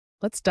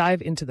Let's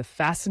dive into the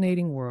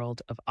fascinating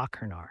world of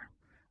Achernar,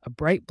 a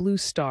bright blue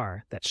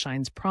star that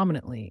shines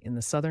prominently in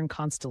the southern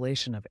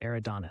constellation of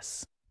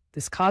Eridanus.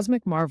 This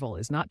cosmic marvel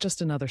is not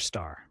just another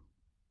star.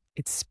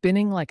 It's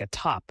spinning like a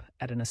top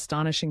at an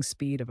astonishing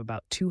speed of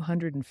about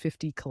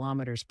 250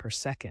 kilometers per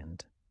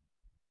second.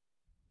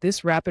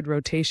 This rapid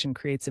rotation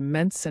creates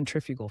immense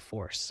centrifugal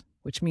force,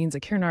 which means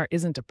Achernar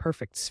isn't a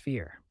perfect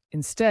sphere.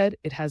 Instead,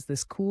 it has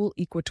this cool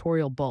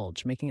equatorial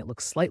bulge, making it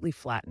look slightly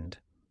flattened.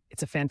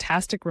 It's a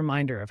fantastic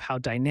reminder of how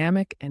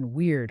dynamic and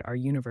weird our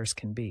universe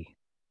can be.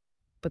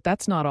 But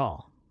that's not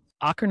all.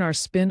 Achernar's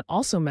spin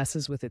also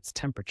messes with its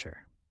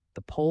temperature.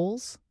 The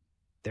poles,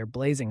 they're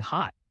blazing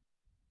hot.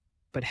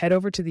 But head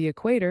over to the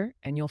equator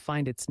and you'll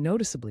find it's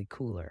noticeably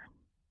cooler.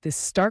 This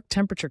stark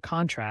temperature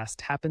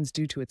contrast happens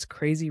due to its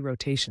crazy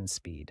rotation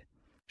speed,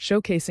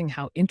 showcasing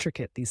how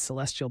intricate these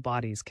celestial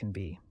bodies can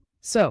be.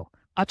 So,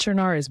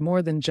 Achernar is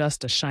more than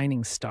just a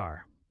shining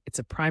star. It's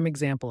a prime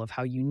example of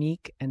how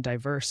unique and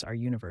diverse our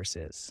universe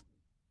is.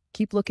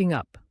 Keep looking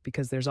up,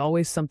 because there's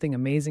always something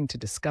amazing to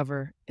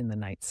discover in the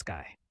night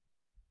sky.